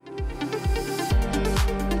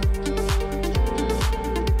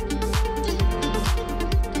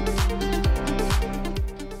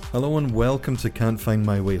Hello and welcome to Can't Find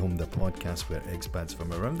My Way Home, the podcast where expats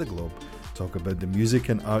from around the globe talk about the music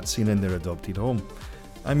and art scene in their adopted home.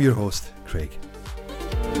 I'm your host, Craig.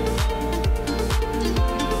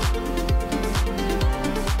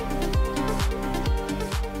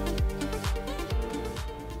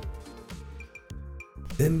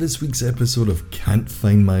 In this week's episode of Can't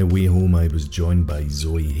Find My Way Home, I was joined by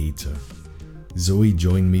Zoe Hayter. Zoe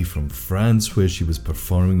joined me from France, where she was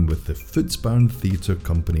performing with the Footsbarn Theatre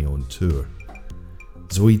Company on tour.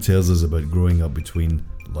 Zoe tells us about growing up between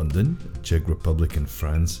London, Czech Republic and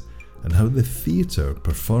France, and how the theatre,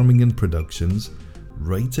 performing in productions,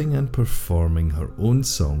 writing and performing her own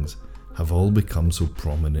songs have all become so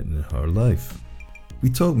prominent in her life.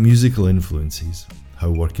 We talk musical influences,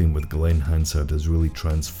 how working with Glen Hansard has really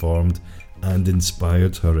transformed and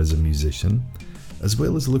inspired her as a musician, as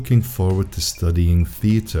well as looking forward to studying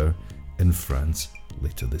theatre in France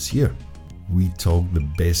later this year. We talk the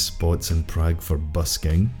best spots in Prague for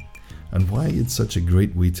busking and why it's such a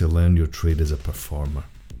great way to learn your trade as a performer.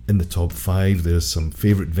 In the top 5 there's some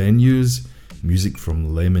favourite venues, music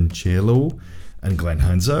from Lemoncello and Glen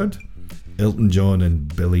Hansard, Elton John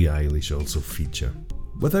and Billie Eilish also feature.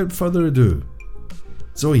 Without further ado,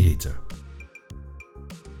 Zoe Hayter.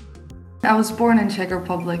 I was born in Czech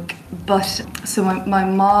Republic, but so my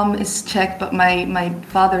mom is Czech, but my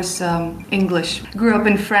father's English. Grew up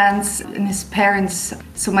in France, and his parents,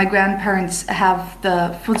 so my grandparents have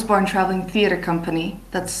the Footsbarn Traveling Theatre Company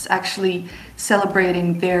that's actually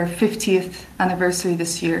celebrating their 50th anniversary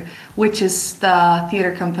this year, which is the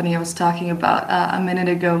theatre company I was talking about a minute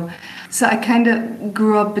ago. So I kind of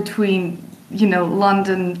grew up between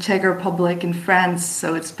London, Czech Republic, and France.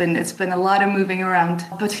 So it's been a lot of moving around.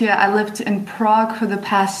 But yeah, I lived in Prague for the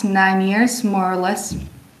past 9 years, more or less.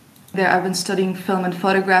 There, I've been studying film and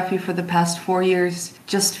photography for the past 4 years.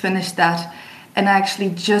 Just finished that, and I actually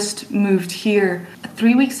just moved here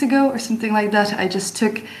 3 weeks ago or something like that.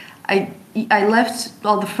 I left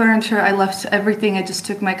all the furniture. I left everything. I just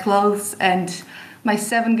took my clothes and my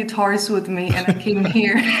 7 guitars with me, and I came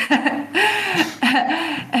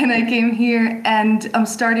here. And I'm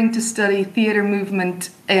starting to study theater movement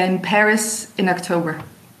in Paris in October.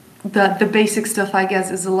 The basic stuff, I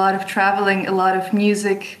guess, is a lot of traveling, a lot of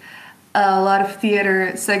music, a lot of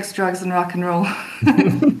theater, sex, drugs, and rock and roll.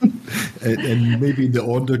 and maybe the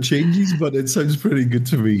order changes, but it sounds pretty good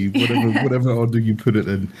to me, whatever order you put it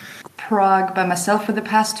in. Prague by myself for the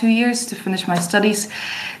past 2 years to finish my studies.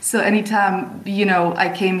 So anytime, I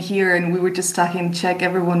came here and we were just talking Czech,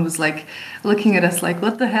 everyone was like looking at us like,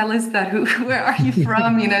 what the hell is that? Where are you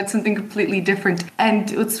from? It's something completely different.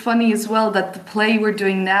 And it's funny as well that the play we're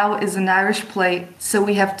doing now is an Irish play. So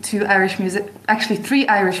we have 3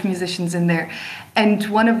 Irish musicians in there. And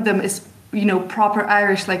one of them is proper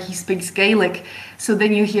Irish, like he speaks Gaelic. So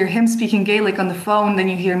then you hear him speaking Gaelic on the phone, then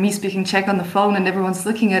you hear me speaking Czech on the phone, and everyone's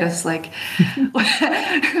looking at us like,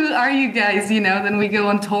 who are you guys? Then we go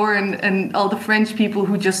on tour, and all the French people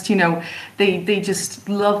who just, they just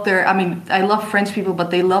love I love French people, but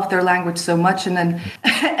they love their language so much. And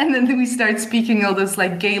then we start speaking all those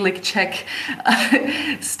like Gaelic Czech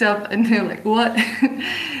stuff, and they're like, what?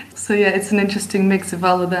 So yeah, it's an interesting mix of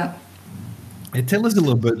all of that. Tell us a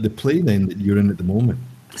little about the play then that you're in at the moment.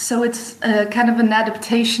 So it's kind of an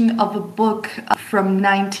adaptation of a book from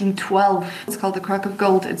 1912. It's called The Crock of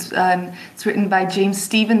Gold. It's written by James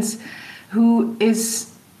Stephens, who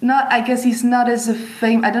is not, I guess he's not as a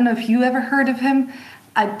famous, I don't know if you ever heard of him.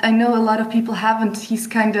 I know a lot of people haven't. He's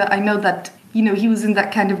kind of, I know that, he was in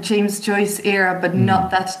that kind of James Joyce era, but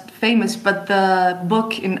not that famous. But the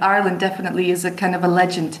book in Ireland definitely is a kind of a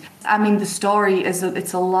legend. The story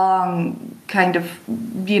it's a long kind of,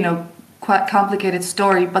 quite complicated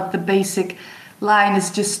story, but the basic line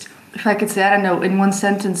is just, if I could say, I don't know, in one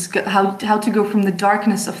sentence, how to go from the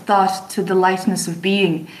darkness of thought to the lightness of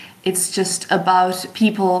being. It's just about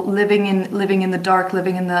people living in the dark,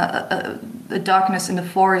 living in the darkness in the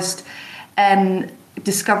forest, and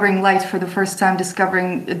discovering light for the first time,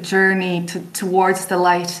 discovering a journey towards the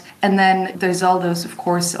light. And then there's all those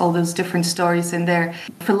different stories in there.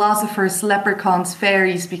 Philosophers, leprechauns,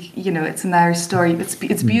 fairies, it's an Irish story.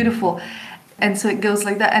 It's beautiful. And so it goes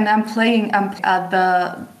like that. And I'm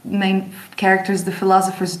the main character is the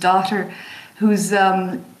philosopher's daughter, who's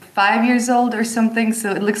 5 years old or something. So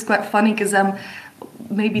it looks quite funny because I'm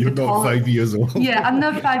maybe You're not 5 years old. Yeah, I'm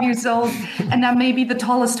not 5 years old, and I'm maybe the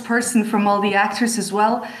tallest person from all the actors as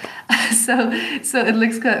well. So it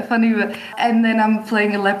looks quite funny. And then I'm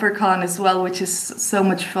playing a leprechaun as well, which is so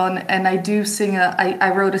much fun. And I do sing I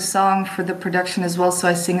wrote a song for the production as well, so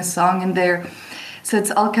I sing a song in there. So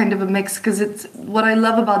it's all kind of a mix, because it's what I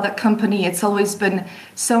love about that company. It's always been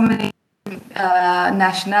so many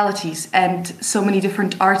nationalities and so many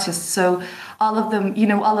different artists. So all of them,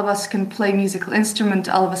 all of us can play musical instrument,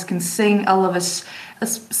 all of us can sing, all of us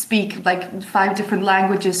speak like 5 different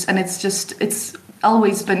languages, and it's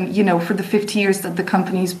always been, for the 50 years that the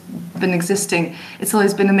company's been existing, it's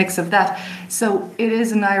always been a mix of that. So it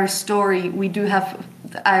is an Irish story. We do have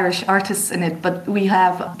Irish artists in it, but we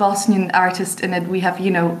have Bosnian artists in it. We have,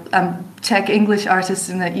 Czech English artists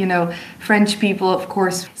in it, French people, of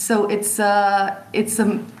course. So it's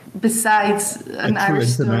besides an Irish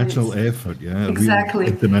story, international effort, yeah. Exactly.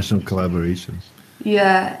 International collaboration.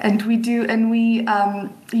 Yeah, and we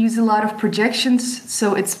use a lot of projections.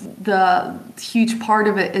 So it's the huge part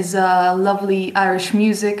of it is lovely Irish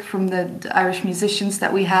music from the Irish musicians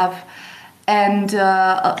that we have, and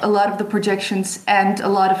a lot of the projections and a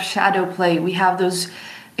lot of shadow play. We have those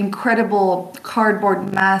incredible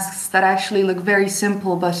cardboard masks that actually look very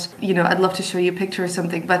simple, but I'd love to show you a picture or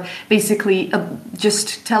something. But basically,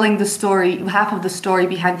 just telling the story, half of the story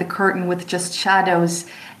behind the curtain with just shadows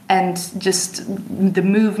and just the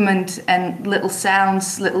movement and little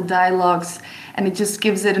sounds, little dialogues, and it just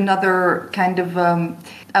gives it another kind of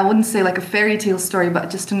I wouldn't say like a fairy tale story, but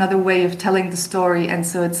just another way of telling the story. And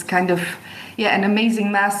so it's kind of and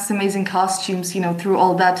amazing masks, amazing costumes, through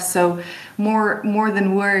all that. So more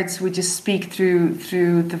than words, we just speak through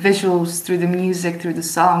the visuals, through the music, through the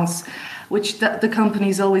songs, which the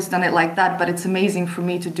company's always done it like that. But it's amazing for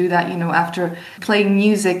me to do that, after playing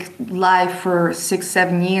music live for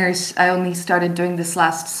 6-7 years. I only started doing this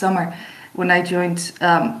last summer when I joined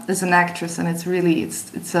as an actress, and it's really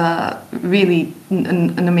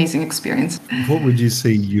an amazing experience. What would you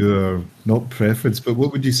say your, not preference, but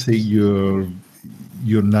what would you say your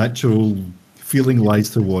natural feeling lies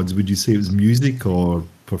towards? Would you say it was music or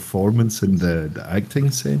performance in the acting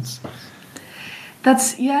sense?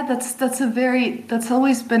 That's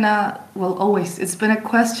always been it's been a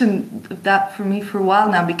question that for me for a while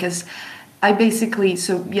now, because I basically,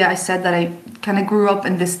 I said that I kind of grew up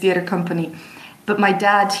in this theater company, but my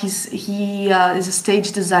dad, he is a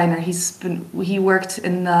stage designer. He worked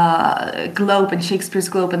in the Globe, in Shakespeare's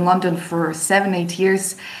Globe in London for 7-8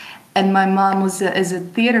 years, and my mom is a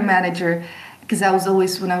theater manager, because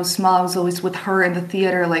when I was small, I was always with her in the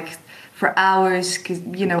theater, like for hours, because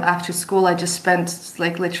after school I just spent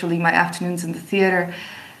like literally my afternoons in the theater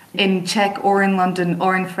in Czech or in London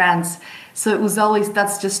or in France. So it was always,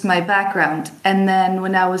 that's just my background. And then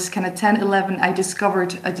when I was kind of 10, 11, I just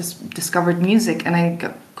discovered music, and I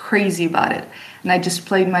got crazy about it. And I just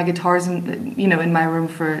played my guitars in my room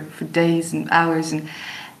for days and hours.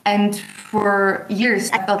 And for years,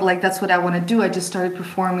 I felt like that's what I want to do. I just started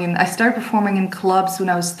performing. I started performing in clubs when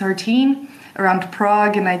I was 13 around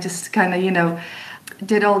Prague, and I just kind of,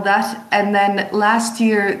 did all that. And then last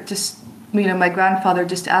year, my grandfather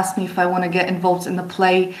just asked me if I want to get involved in the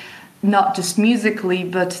play, not just musically,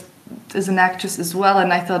 but as an actress as well.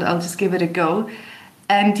 And I thought I'll just give it a go.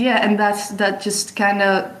 And that just kind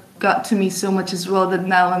of got to me so much as well, that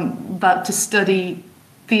now I'm about to study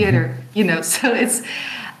theater, so it's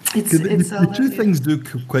the two things do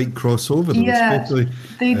quite cross over, though, especially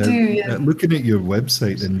they do. Yeah. Looking at your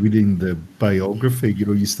website and reading the biography,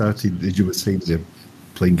 you started, as you were saying,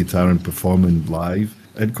 playing guitar and performing live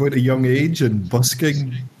at quite a young age and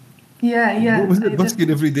busking. Yeah. What was it, busking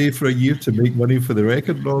every day for a year to make money for the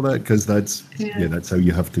record and all that? Because that's how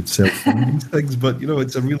you have to self-fund these things. But,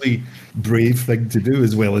 it's a really brave thing to do,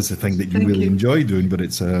 as well as the thing that you really enjoy doing. But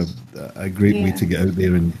it's a great way to get out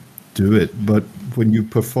there and do it. But when you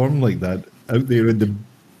perform like that out there in the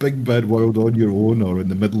big bad world on your own, or in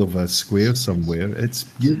the middle of a square somewhere, it's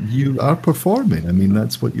you are performing. I mean,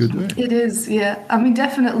 that's what you're doing. It is, yeah. I mean,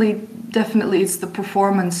 definitely it's the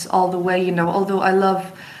performance all the way, although I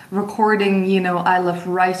love recording, I love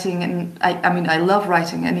writing, and I love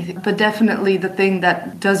writing anything, but definitely the thing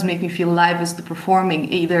that does make me feel alive is the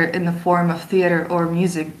performing, either in the form of theater or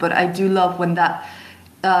music. But I do love when that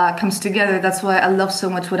comes together. That's why I love so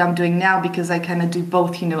much what I'm doing now, because I kind of do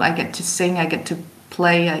both. I get to sing, I get to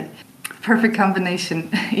play. Perfect combination.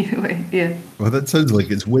 Either way, yeah. Well, that sounds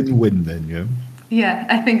like it's win-win then, yeah. Yeah,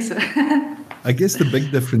 I think so. I guess the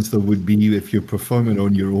big difference, though, would be if you're performing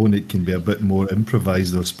on your own, it can be a bit more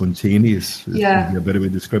improvised or spontaneous. Yeah. Would be a better way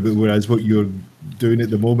to describe it. Whereas what you're doing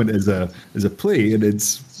at the moment is a play, and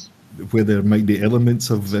it's where there might be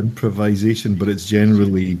elements of improvisation, but it's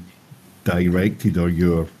generally directed or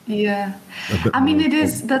you're Yeah. a bit I mean, more. it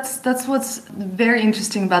is, that's what's very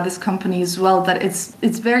interesting about this company as well, that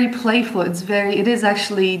it's very playful. It is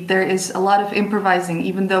actually, there is a lot of improvising,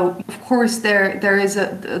 even though, of course, there is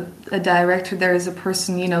a director, there is a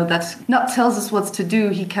person, that not tells us what to do.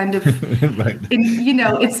 He kind of, Right.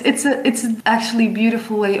 it's actually a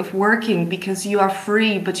beautiful way of working, because you are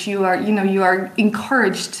free, but you are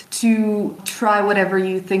encouraged to try whatever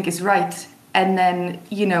you think is right. And then,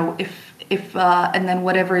 if and then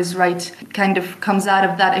whatever is right kind of comes out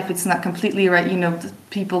of that. If it's not completely right,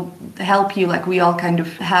 people help you. Like, we all kind of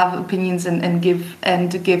have opinions and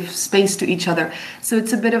give space to each other. So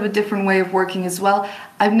it's a bit of a different way of working as well.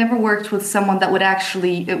 I've never worked with someone that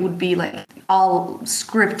it would be like all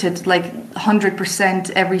scripted, like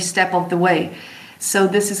 100% every step of the way. So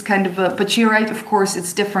this is kind of but you're right, of course,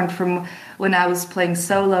 it's different from when I was playing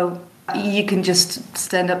solo. You can just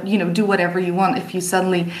stand up, do whatever you want. If you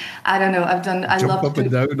suddenly, I don't know, Jump up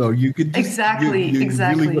and down, or you could just exactly,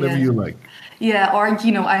 really whatever yeah. you like. Yeah, or I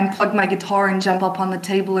unplug my guitar and jump up on the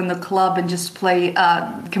table in the club and just play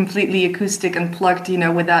completely acoustic unplugged,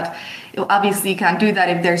 without. Obviously, you can't do that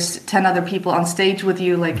if there's 10 other people on stage with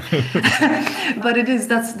you, like. But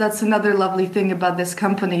that's another lovely thing about this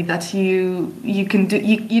company, that you can do,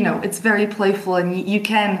 it's very playful, and you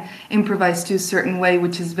can improvise to a certain way,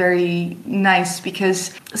 which is very nice,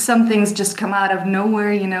 because some things just come out of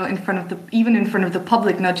nowhere, in front of the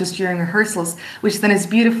public, not just during rehearsals, which then is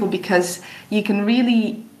beautiful, because you can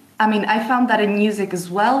really, I found that in music as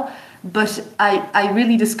well, but I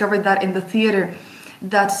really discovered that in the theater,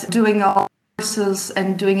 that doing all rehearsals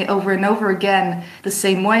and doing it over and over again the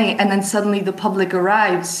same way, and then suddenly the public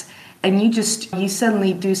arrives, and you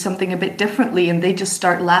suddenly do something a bit differently, and they just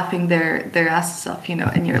start laughing their asses off,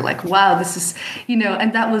 and you're like, wow, this is,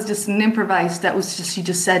 and that was just an improvised, that was just, you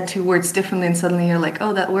just said two words differently, and suddenly you're like,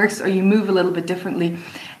 oh, that works, or you move a little bit differently.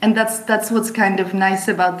 And that's what's kind of nice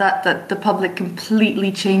about that the public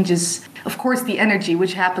completely changes, of course, the energy,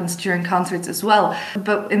 which happens during concerts as well.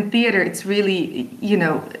 But in theater, it's really,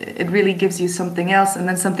 it really gives you something else, and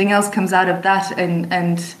then something else comes out of that,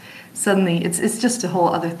 and suddenly it's just a whole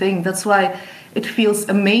other thing. That's why it feels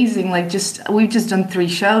amazing. Like, we've just done 3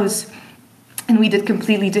 shows, and we did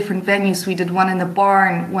completely different venues. We did one in the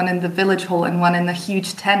barn, one in the village hall, and one in a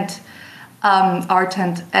huge tent, our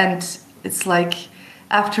tent. And it's like,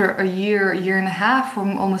 after a year and a half, or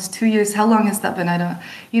almost 2 years, how long has that been? I don't,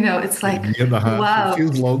 it's like, A year and a half. wow. It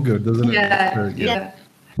feels longer, doesn't it? Yeah.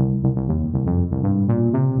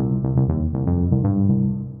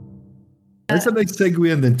 That's a nice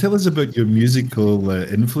segue. And then tell us about your musical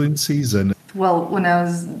influences. And Well, when I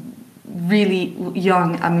was really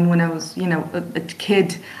young, when I was, a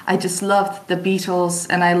kid, I just loved the Beatles,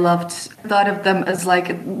 and I thought of them as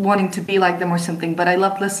like wanting to be like them or something, but I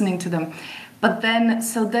loved listening to them. But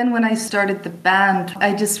then when I started the band,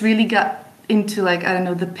 I just really got into, like, I don't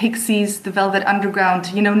know, the Pixies, the Velvet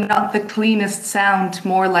Underground, not the cleanest sound,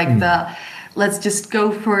 more like the let's just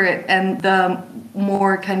go for it, and the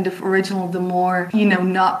more kind of original, the more,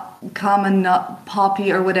 not common, not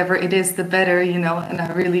poppy or whatever it is, the better, and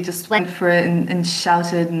I really just went for it and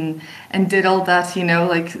shouted and did all that,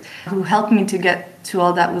 like, who helped me to get to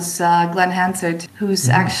all that was Glenn Hansard, who's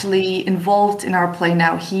actually involved in our play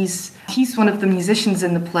now. He's one of the musicians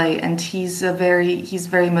in the play, and he's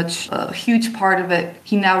very much a huge part of it.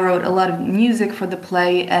 He now wrote a lot of music for the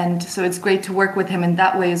play, and so it's great to work with him in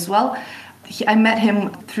that way as well. I met him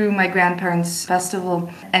through my grandparents'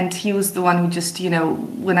 festival, and he was the one who just,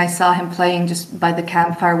 when I saw him playing just by the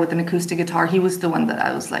campfire with an acoustic guitar, he was the one that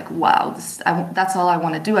I was like, wow, that's all I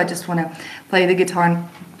want to do. I just want to play the guitar and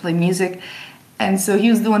play music. And so he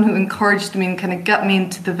was the one who encouraged me and kind of got me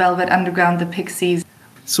into the Velvet Underground, the Pixies.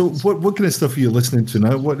 so what kind of stuff are you listening to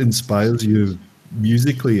now? What inspires you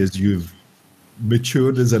musically as you've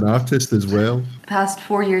matured as an artist as well? Past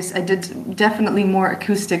 4 years, I did definitely more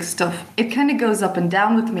acoustic stuff. It kind of goes up and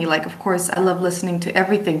down with me. Like, of course, I love listening to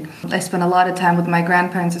everything. I spent a lot of time with my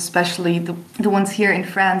grandparents, especially the ones here in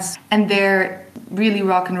France, and they're really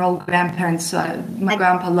rock and roll grandparents. My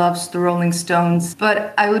grandpa loves the Rolling Stones,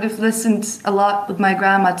 but I would have listened a lot with my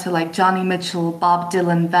grandma to, like, Johnny Mitchell, Bob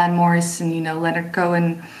Dylan, Van Morrison, Leonard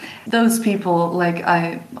Cohen. Those people, like,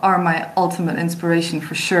 are my ultimate inspiration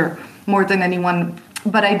for sure, more than anyone.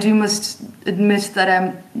 But I must admit that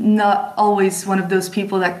I'm not always one of those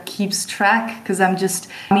people that keeps track, because I'm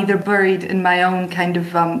either buried in my own kind of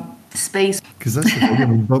space. Because that's the thing. I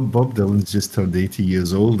mean, Bob Dylan's just turned 80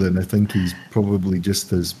 years old, and I think he's probably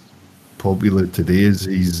just as popular today as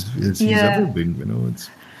he's ever been.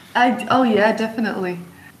 Oh yeah, definitely.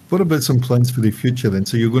 What about some plans for the future then?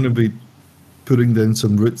 So you're going to be putting down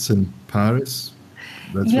some roots in Paris?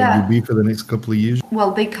 That's where you'll be for the next couple of years?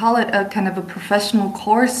 Well, they call it a kind of a professional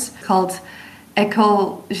course called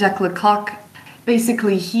École Jacques Lecoq.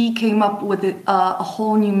 Basically, he came up with a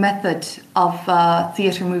whole new method of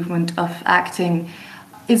theatre movement, of acting.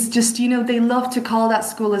 It's just, they love to call that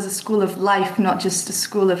school as a school of life, not just a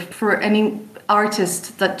school for any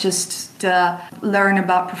artist that just learn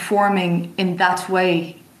about performing in that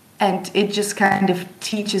way. And it just kind of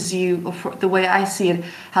teaches you, the way I see it,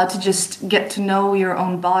 how to just get to know your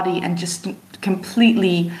own body and just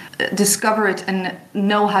completely discover it and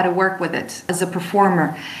know how to work with it as a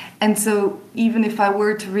performer. And so even if I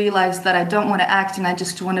were to realize that I don't want to act and I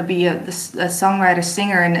just want to be a songwriter,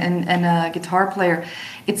 singer, and a guitar player,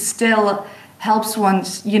 it still helps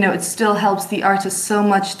it still helps the artist so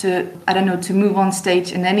much to move on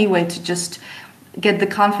stage in any way, to just get the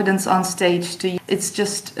confidence on stage. It's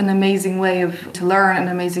just an amazing way to learn, an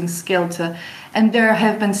amazing skill and there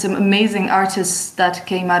have been some amazing artists that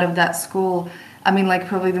came out of that school. I mean, like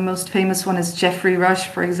probably the most famous one is Geoffrey Rush,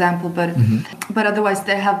 for example, but otherwise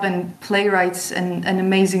there have been playwrights and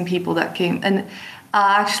amazing people that came. And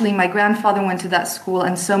actually, my grandfather went to that school,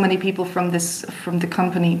 and so many people from the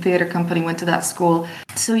theater company went to that school.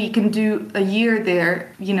 So you can do a year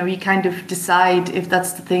there. You kind of decide if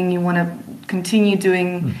that's the thing you want to continue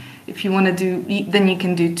doing. If you want to then you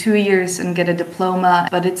can do 2 years and get a diploma.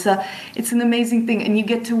 But it's an amazing thing, and you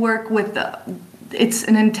get to work with. It's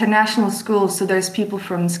an international school, so there's people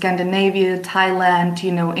from Scandinavia, Thailand,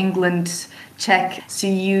 England, Czech. So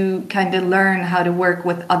you kind of learn how to work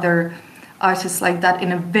with other artists like that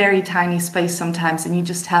in a very tiny space sometimes, and you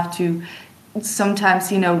just have to, sometimes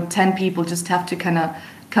 10 people just have to kind of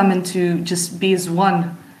come into just be as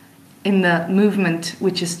one in the movement,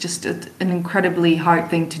 which is just an incredibly hard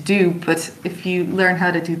thing to do. But if you learn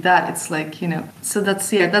how to do that, it's like, so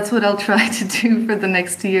that's what I'll try to do for the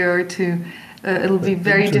next year or two. It'll be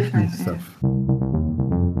very different stuff.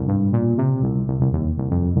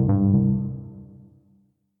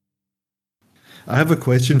 I have a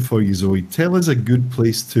question for you, Zoe. Tell us a good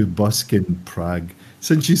place to busk in Prague,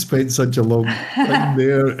 since you spent such a long time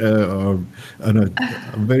there, or on a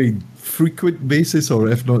very frequent basis, or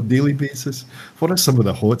if not daily basis. What are some of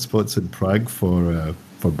the hotspots in Prague for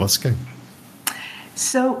busking?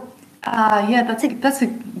 So, that's a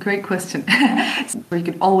great question. Where you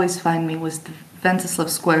could always find me was the Wenceslav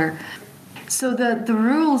Square. So the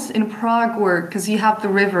rules in Prague were, because you have the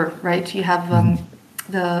river, right? You have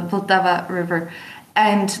the Vltava River,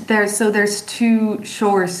 and there's two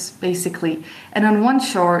shores basically. And on one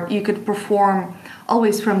shore you could perform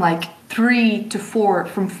always from like 3 to 4,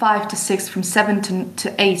 from 5 to 6, from 7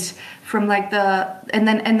 to 8, from like and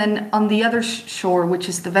then on the other shore, which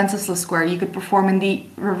is the Wenceslav Square, you could perform in the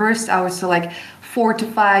reversed hours, so like 4 to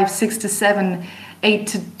 5, 6 to 7,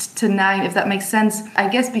 8 to 9, if that makes sense. I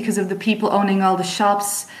guess because of the people owning all the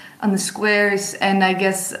shops on the squares, and I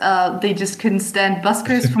guess they just couldn't stand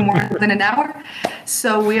buskers for more than an hour.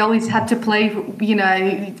 So we always had to play,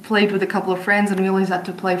 I played with a couple of friends, and we always had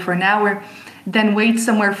to play for an hour, then wait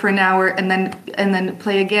somewhere for an hour, and then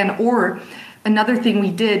play again. Or another thing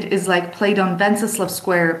we did is like played on Wenceslav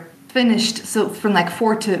Square, finished so from like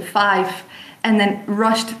 4 to 5, and then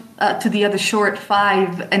rushed to the other shore at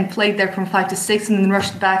 5 and played there from 5 to 6, and then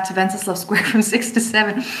rushed back to Wenceslav Square from 6 to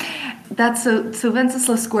 7. So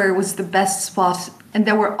Wenceslav Square was the best spot, and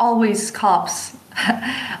there were always cops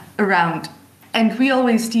around, and we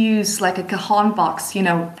always used like a cajon box.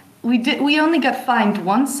 We only got fined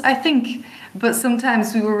once, I think, but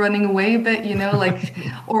sometimes we were running away a bit, like,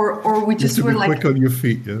 or we just were like quick on your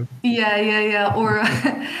feet, yeah. Yeah.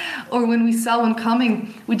 Or when we saw one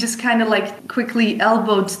coming, we just kind of like quickly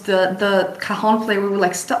elbowed the cajon player. We were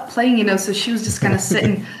like, stop playing, So she was just kind of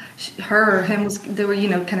sitting. They were,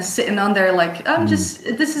 kind of sitting on there like,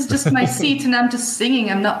 this is just my seat and I'm just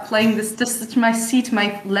singing. I'm not playing this. This is my seat.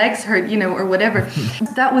 My legs hurt, or whatever.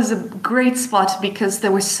 That was a great spot because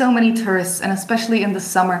there were so many tourists, and especially in the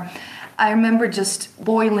summer. I remember just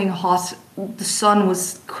boiling hot. The sun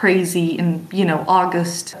was crazy in,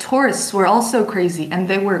 August. Tourists were also crazy, and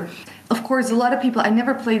they were, of course, a lot of people, I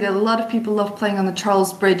never played there. A lot of people love playing on the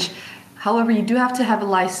Charles Bridge. However, you do have to have a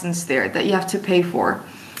license there that you have to pay for.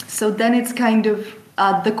 So then it's kind of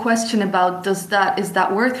the question about is that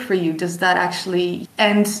worth for you? Does that actually?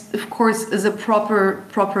 And of course, as a proper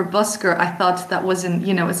busker, I thought that wasn't,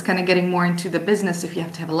 it's kind of getting more into the business if you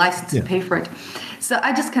have to have a license to pay for it. So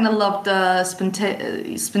I just kind of loved the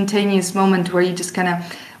spontaneous moment where you just kind of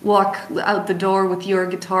walk out the door with your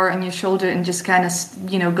guitar on your shoulder and just kind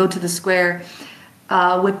of, go to the square.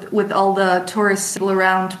 with all the tourists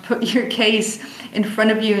around, put your case in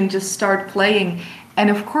front of you and just start playing. And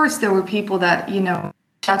of course, there were people that,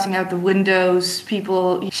 shouting out the windows,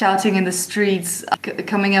 people shouting in the streets,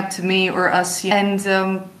 coming up to me or us. And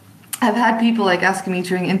I've had people like asking me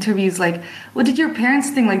during interviews, like, what did your parents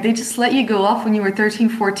think? Like, they just let you go off when you were 13,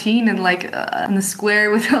 14 and like in the square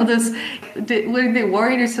with all those, were they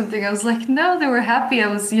worried or something? I was like, no, they were happy. I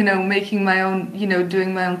was, making my own,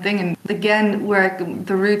 doing my own thing. And again,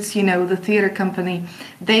 the Roots, the theater company,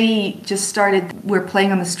 they just started, we're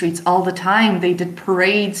playing on the streets all the time. They did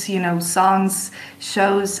parades, songs,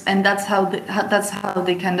 shows, and that's how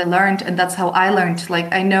they kind of learned. And that's how I learned.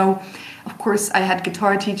 Like, I know, of course, I had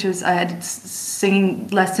guitar teachers, I had singing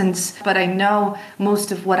lessons, but I know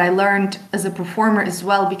most of what I learned as a performer as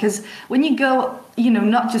well. Because when you go,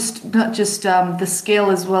 not just the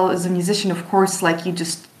scale as well as a musician, of course, like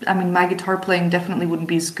my guitar playing definitely wouldn't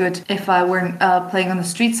be as good if I weren't playing on the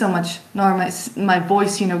street so much, nor my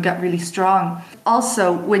voice, got really strong.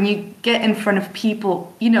 Also, when you get in front of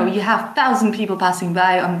people, you have 1,000 people passing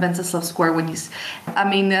by on Wenceslav Square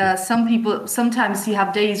sometimes you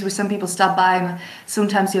have days where some people stop by, and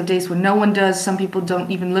sometimes you have days when no one does. Some people don't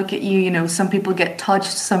even look at you, some people get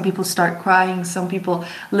touched, some people start crying, some people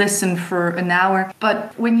listen for an hour.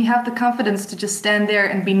 But when you have the confidence to just stand there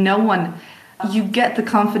and be no one, you get the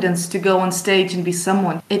confidence to go on stage and be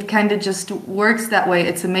someone. It kind of just works that way.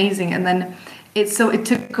 It's amazing. And then it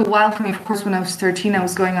took a while for me. Of course, when I was 13, I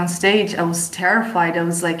was going on stage. I was terrified. I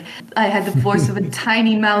was like, I had the voice of a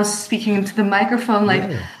tiny mouse speaking into the microphone, like,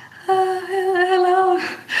 hello.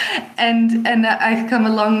 And I've come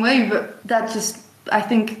a long way, but that just, I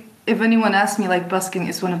think, if anyone asks me, like, busking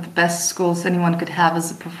is one of the best schools anyone could have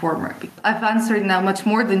as a performer. I've answered now much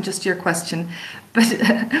more than just your question, but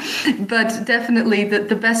definitely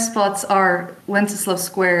the best spots are Wenceslav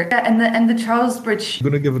Square and the Charles Bridge. I'm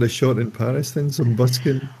going to give it a shot in Paris then, some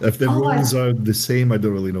busking. If the rules are the same, I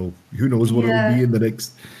don't really know. Who knows what it will be in the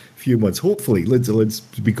next few months. Hopefully, let's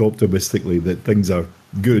speak optimistically that things are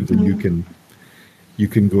good and you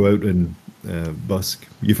can go out and busk.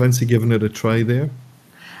 You fancy giving it a try there?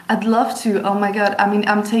 I'd love to. Oh my God. I mean,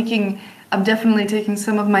 I'm definitely taking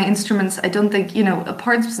some of my instruments. I don't think,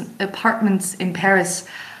 apartments in Paris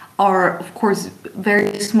are, of course,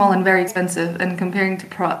 very small and very expensive. And comparing to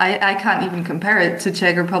Prague, I can't even compare it to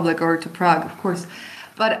Czech Republic or to Prague, of course.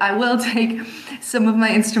 But I will take some of my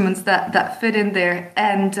instruments that fit in there.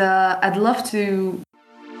 And I'd love to.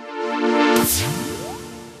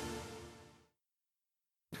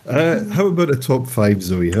 How about a top 5,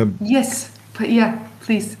 Zoe? Yes, but yeah.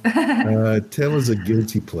 Please. Tell us a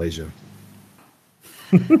guilty pleasure.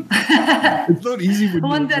 It's not easy when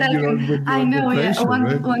one that I can. I know, yeah.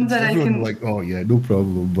 One that I can. Like, oh yeah, no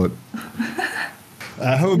problem. But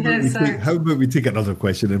how about we take another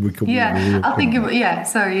question and we come? Yeah, I'll think about. Yeah,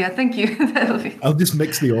 sorry. Yeah, thank you. I'll just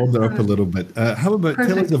mix the order up a little bit. How about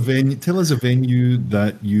tell us a venue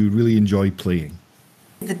that you really enjoy playing?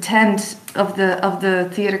 The tent of the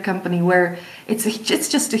theater company, where it's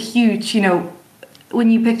just a huge, when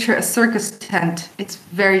you picture a circus tent, it's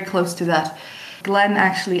very close to that. Glenn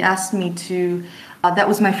actually asked me to, that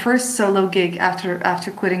was my first solo gig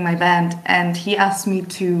after quitting my band, and he asked me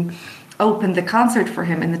to open the concert for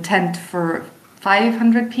him in the tent for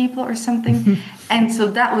 500 people or something. And so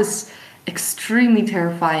that was extremely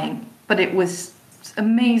terrifying, but it was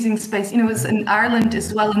amazing space. It was in Ireland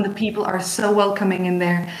as well, and the people are so welcoming in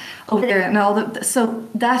there. Over there and all that. So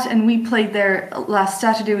that, and we played there last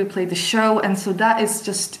Saturday. We played the show, and so that is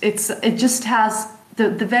just it just has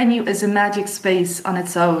the venue is a magic space on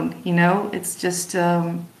its own. It's just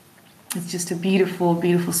a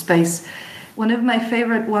beautiful space. One of my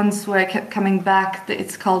favorite ones where I kept coming back.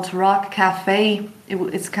 It's called Rock Cafe.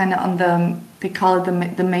 It's kind of on they call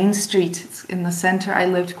it the main street. It's in the center. I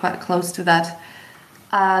lived quite close to that.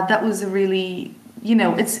 That was a really.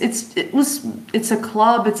 It's a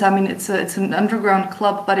club. It's an underground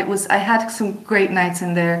club, but I had some great nights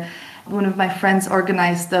in there. One of my friends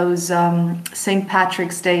organized those St.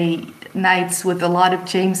 Patrick's Day nights with a lot of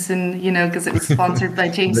Jameson, because it was sponsored by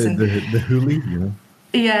Jameson. the Hooli,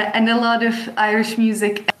 Yeah, and a lot of Irish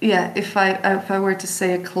music. Yeah, if I were to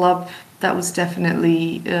say a club, that was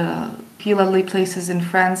definitely a few lovely places in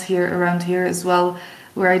France around here as well,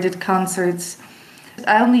 where I did concerts.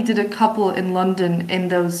 I only did a couple in London in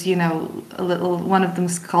those, a little, one of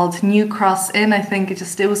them's called New Cross Inn, I think.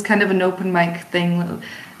 It was kind of an open mic thing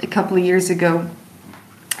a couple of years ago.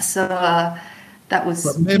 So that was...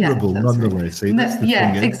 But memorable, nonetheless.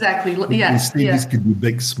 Exactly. Yeah, the stages can be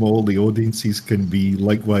big, small. The audiences can be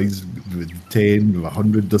likewise 10,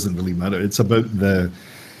 100, doesn't really matter. It's about the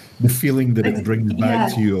the feeling that it brings back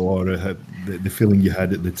Yeah, to you, or the feeling you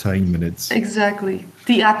had at the time, and it's exactly.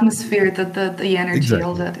 The atmosphere, the energy,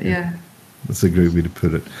 all exactly, that. yeah. Yeah. That's a great way to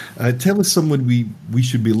put it. Tell us someone we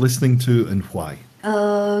should be listening to and why.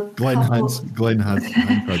 A couple. Glenn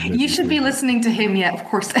Hansard, You should be obviously. listening to him, yeah, of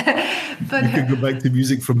course. But You could go back to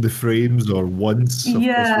music from the Frames or Once, of course,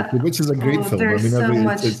 yeah, which is a great oh, film. I there's mean, so it's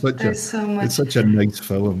much. such a There's so much. nice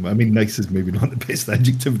film. I mean, nice is maybe not the best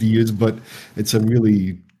adjective to use, but it's a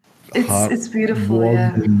really It's beautiful,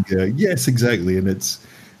 yeah. heartwarming. Yes, exactly, and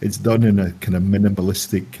it's done in a kind of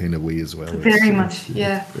minimalistic kind of way as well. Very much,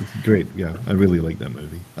 yeah. It's great. Yeah, I really like that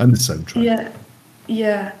movie and the soundtrack. Yeah.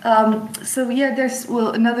 Yeah. So yeah, there's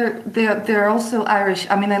well another. They're also Irish.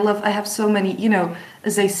 I mean, I have so many.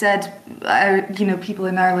 As I said, people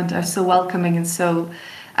in Ireland are so welcoming, and so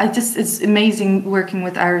it's amazing working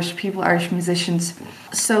with Irish people, Irish musicians.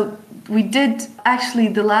 So we did actually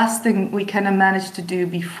the last thing we kind of managed to do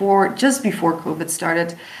just before COVID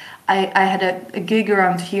started. I had a gig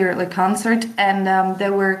around here, like concert, and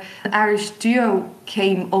there were an Irish duo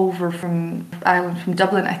came over from Ireland, from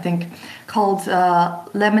Dublin, I think, called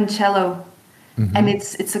Lemoncello, and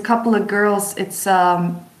it's a couple of girls. It's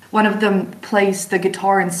one of them plays the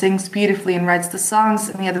guitar and sings beautifully and writes the songs,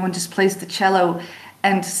 and the other one just plays the cello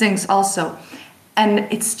and sings also. And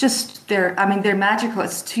it's just they're magical.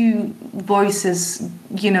 It's two voices,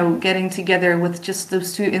 getting together with just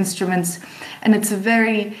those two instruments, and it's a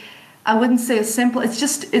very, I wouldn't say a simple.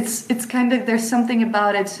 It's kind of, there's something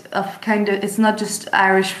about it of kind of, it's not just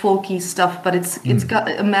Irish folky stuff, but it's got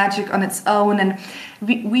a magic on its own. And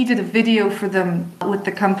we did a video for them with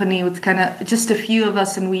the company with kind of just a few of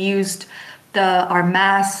us, and we used our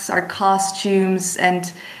masks, our costumes,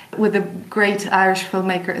 and with a great Irish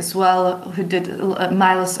filmmaker as well who did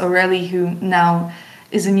Miles O'Reilly, who now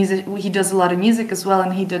is a music. He does a lot of music as well,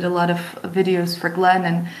 and he did a lot of videos for Glenn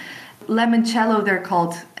and Lemoncello. They're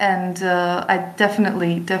called, and I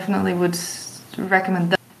definitely would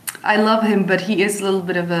recommend that. I love him, but he is a little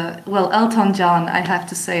bit of Elton John. I have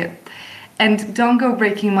to say it. And "Don't Go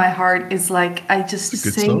Breaking My Heart" is like, I just It's a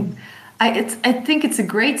good sing. song. I think it's a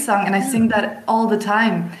great song, and I sing that all the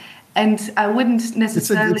time. And I wouldn't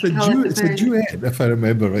necessarily call it It's a duet, if I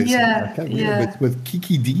remember right. Yeah, I can't remember. yeah. It's with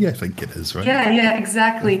Kiki D, I think it is, right? Yeah,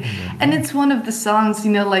 exactly. And it's one of the songs,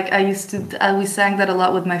 like we sang that a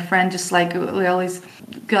lot with my friend, just like we always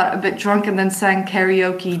got a bit drunk and then sang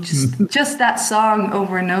karaoke, just that song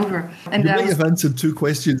over and over. And You might have answered two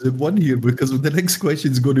questions in one here, because the next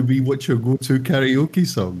question is going to be, what's your go-to karaoke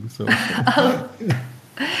song? So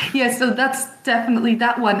yeah, so that's definitely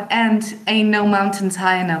that one, and "Ain't No Mountains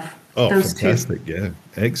High Enough." oh, Those fantastic! Yeah,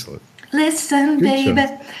 excellent. two. Listen, Good baby.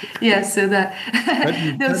 choice. Yeah, so that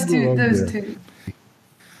those Can't go wrong those there. two.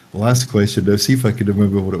 Last question. Now, see if I can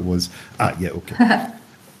remember what it was. Yeah, okay.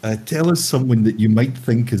 Tell us someone that you might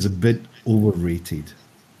think is a bit overrated.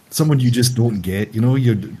 Someone you just don't get.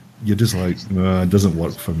 You're just like, no, it doesn't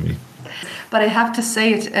work for me. But I have to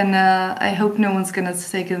say it, and I hope no one's going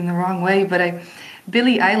to take it in the wrong way, but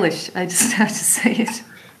Billie Eilish, I just have to say it.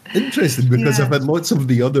 Interesting, because Yeah. I've had lots of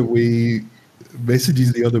the other way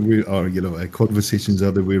messages the other way, or conversations the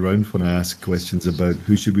other way around when I ask questions about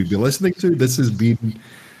who should we be listening to. This has been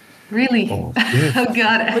Really? oh yeah, Oh,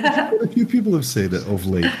 God. a few people have said it of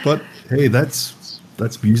late. But hey, that's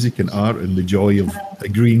music and art and the joy of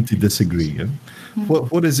agreeing to disagree. Yeah?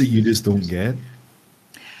 What is it you just don't get?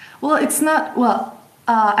 Well, it's not,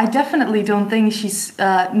 I definitely don't think she's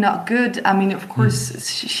not good. I mean, of course,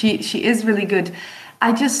 she is really good.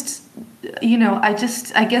 I just,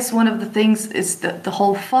 I guess one of the things is the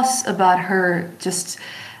whole fuss about her, just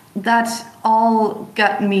that all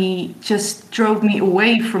drove me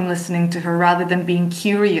away from listening to her rather than being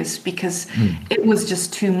curious, because it was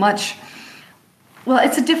just too much. Well,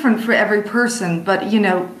 it's different for every person, but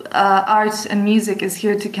art and music is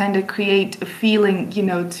here to kind of create a feeling,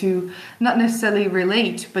 to not necessarily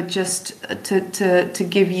relate, but just to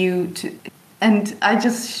give you to. And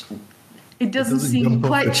it doesn't doesn't seem jump off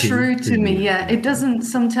quite the page true to to me. you. Yeah, it doesn't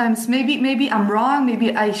sometimes. Maybe I'm wrong.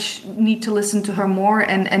 Maybe I need to listen to her more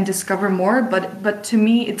and discover more. But to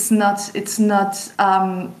me, it's not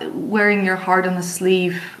wearing your heart on the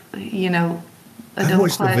sleeve. I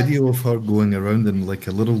watched a video of her going around in like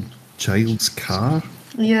a little child's car.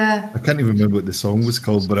 Yeah. I can't even remember what the song was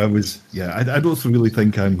called, but I don't really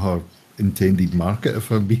think I'm her intended market,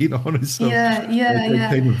 if I'm being honest. So Yeah.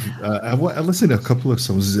 I listened to a couple of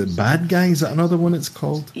songs. Is it Bad Guy? Is that another one it's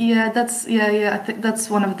called? Yeah, I think that's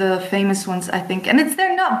one of the famous ones, I think. And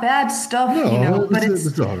they're not bad stuff, No, but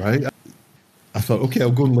it's all right. I thought, okay,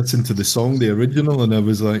 I'll go and listen to the song, the original, and I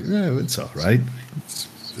was like, yeah, it's all right.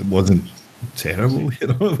 It wasn't terrible. You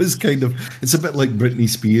know, it was kind of, it's a bit like Britney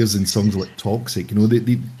Spears and songs like Toxic. You know, Yeah,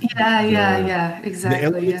 the exactly. Yeah.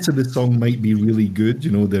 elements of the song might be really good.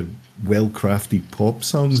 You know, they're well crafted pop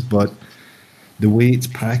songs, but the way it's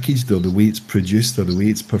packaged or the way it's produced or the way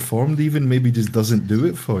it's performed even maybe just doesn't do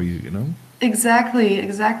it for you. You know. Exactly,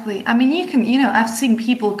 exactly. I mean, I've seen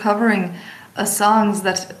people covering songs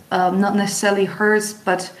that not necessarily hers,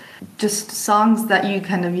 but just songs that you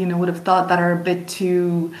kind of, would have thought that are a bit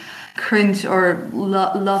too cringe or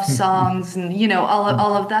love songs and,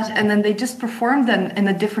 all of that. And then they just perform them in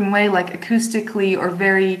a different way, like acoustically or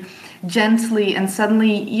very gently and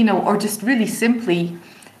suddenly, or just really simply.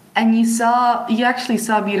 And you actually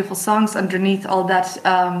saw beautiful songs underneath all that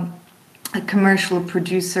commercial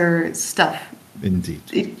producer stuff. Indeed.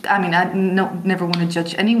 I never want to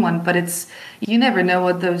judge anyone, but you never know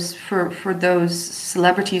what those for those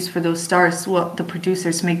celebrities, for those stars, what the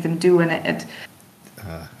producers make them do in it.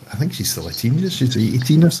 I think she's still a teenager. She's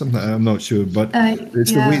 18 or something. I'm not sure, but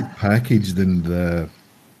it's the way it's packaged, and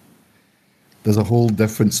there's a whole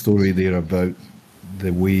different story there about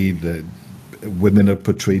the way that women are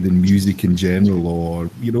portrayed in music in general, or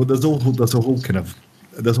there's a whole kind of.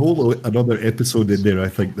 There's a whole another episode in there, I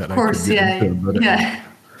think, that of course, I could get into.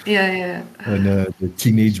 Yeah. And the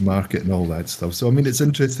teenage market and all that stuff. So, I mean, it's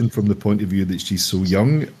interesting from the point of view that she's so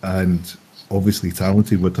young and obviously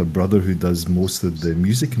talented with her brother who does most of the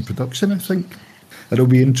music and production, I think. It'll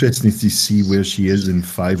be interesting to see where she is in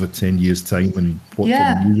 5 or 10 years' time and what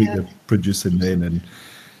kind of music they're producing then. And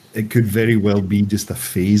it could very well be just a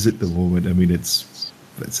phase at the moment. I mean, that's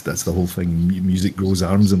the whole thing. Music grows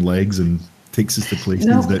arms and legs and takes us to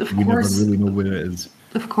places that we never really know where it is.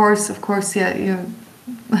 Of course, yeah.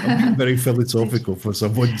 I'm being very philosophical for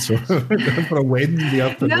someone, so for a Wednesday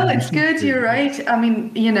afternoon. No, it's good. You're right. I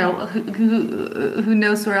mean, who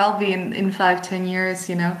knows where I'll be in 5-10 years?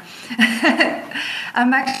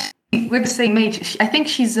 I'm actually we're the same age. I think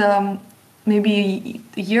she's maybe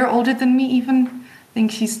a year older than me. Even I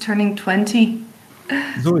think she's turning 20.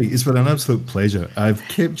 Zoe, it's been an absolute pleasure. I've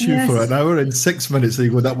kept you for an hour and 6 minutes. So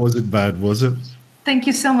you go, that wasn't bad, was it? Thank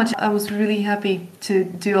you so much. I was really happy to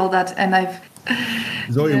do all that, and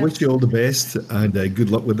Zoe, I wish you all the best and good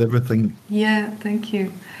luck with everything. Yeah, thank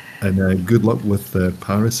you. And good luck with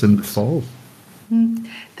Paris in the fall.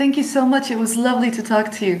 Thank you so much. It was lovely to talk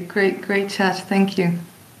to you. Great chat. Thank you.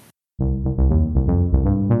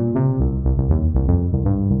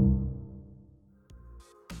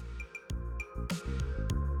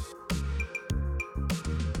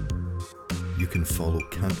 You can follow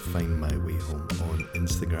Can't Find My Way Home on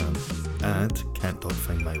Instagram at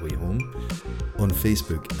can't.findmywayhome, on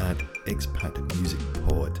Facebook at Expat Music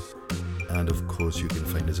Pod, and of course you can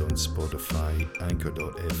find us on Spotify,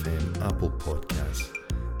 Anchor.fm, Apple Podcasts,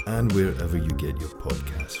 and wherever you get your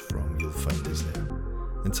podcasts from, you'll find us there.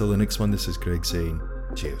 Until the next one, this is Greg saying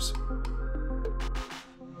cheers.